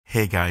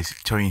Hey guys,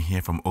 Tony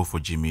here from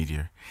O4G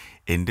Media.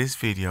 In this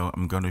video,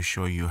 I'm going to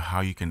show you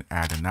how you can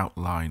add an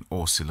outline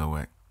or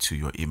silhouette to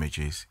your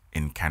images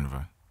in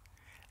Canva.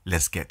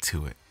 Let's get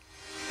to it.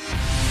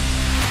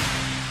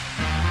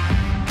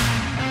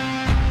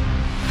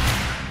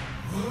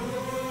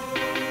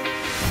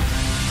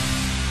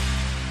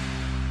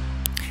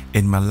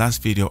 In my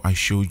last video, I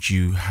showed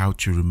you how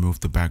to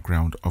remove the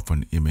background of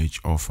an image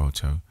or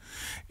photo.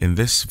 In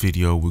this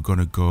video, we're going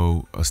to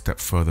go a step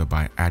further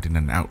by adding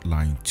an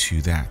outline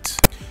to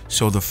that.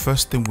 So the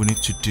first thing we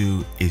need to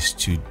do is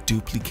to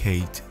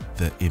duplicate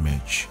the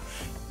image.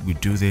 We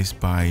do this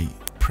by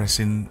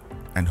pressing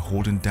and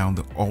holding down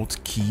the Alt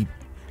key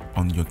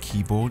on your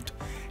keyboard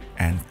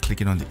and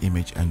clicking on the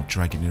image and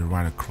dragging it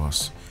right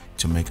across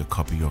to make a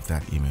copy of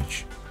that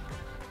image.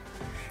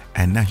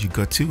 And now you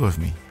got two of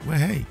me. Well,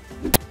 hey.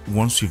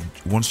 Once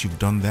you've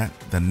done that,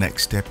 the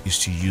next step is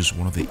to use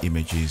one of the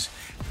images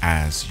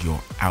as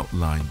your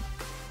outline.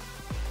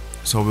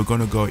 So we're going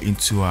to go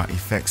into our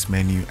effects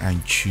menu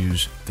and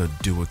choose the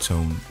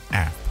duotone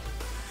app.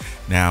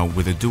 Now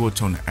with the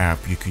duotone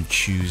app, you can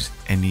choose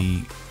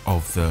any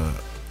of the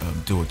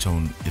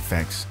duotone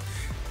effects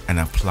and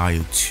apply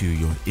it to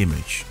your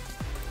image.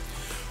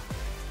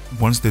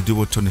 Once the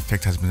duotone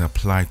effect has been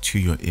applied to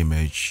your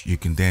image, you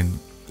can then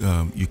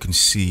you can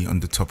see on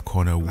the top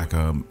corner like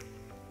a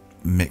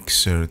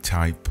mixer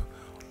type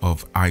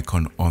of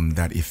icon on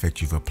that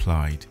effect you've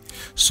applied.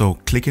 So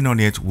clicking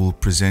on it will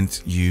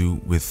present you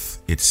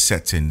with its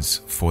settings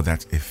for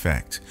that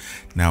effect.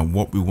 Now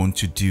what we want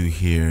to do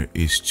here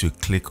is to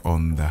click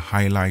on the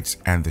highlights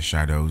and the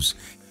shadows.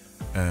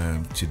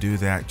 To do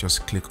that,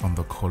 just click on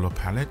the color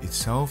palette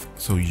itself.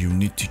 So you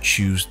need to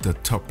choose the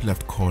top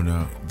left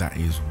corner that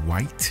is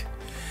white,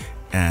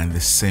 and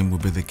the same will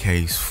be the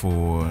case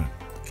for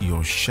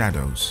your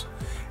shadows,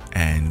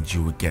 and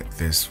you will get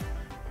this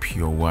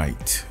pure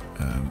white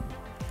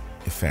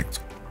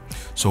effect.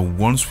 So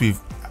once we've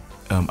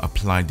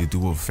applied the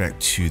dual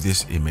effect to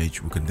this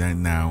image, we can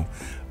then now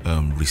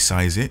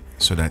resize it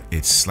so that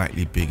it's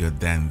slightly bigger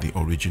than the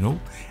original,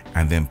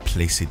 and then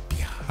place it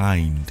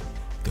behind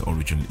the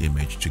original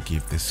image to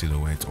give the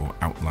silhouette or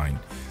outline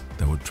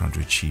that we're trying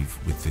to achieve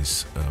with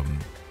this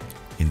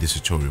in this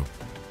tutorial.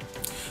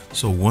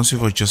 So once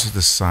you've adjusted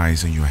the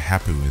size and you're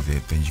happy with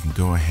it, then you can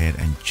go ahead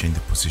and change the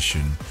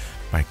position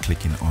by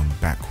clicking on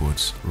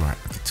backwards right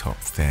at the top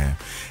there.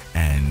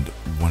 And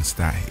once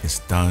that is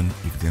done,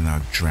 you can then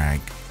now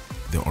drag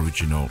the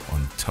original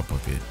on top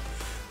of it.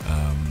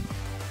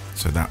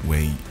 So that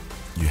way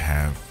you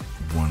have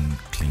one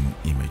clean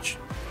image.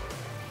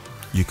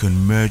 You can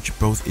merge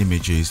both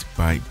images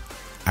by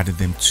adding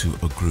them to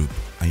a group,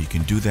 and you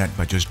can do that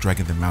by just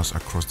dragging the mouse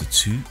across the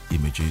two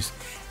images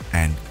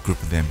and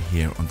grouping them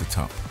here on the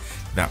top.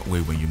 That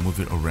way when you move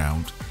it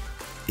around,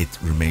 it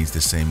remains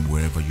the same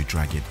wherever you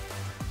drag it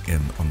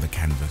on the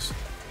canvas.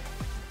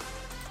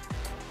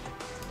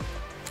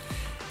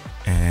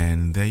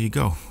 And there you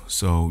go.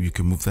 So you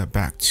can move that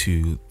back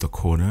to the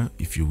corner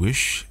if you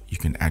wish. You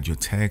can add your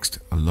text,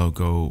 a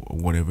logo, or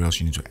whatever else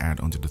you need to add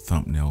onto the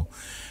thumbnail,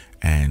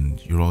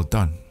 and you're all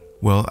done.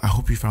 Well, I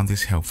hope you found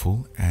this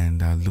helpful,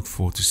 and I look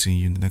forward to seeing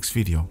you in the next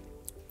video.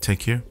 Take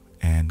care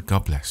and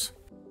God bless.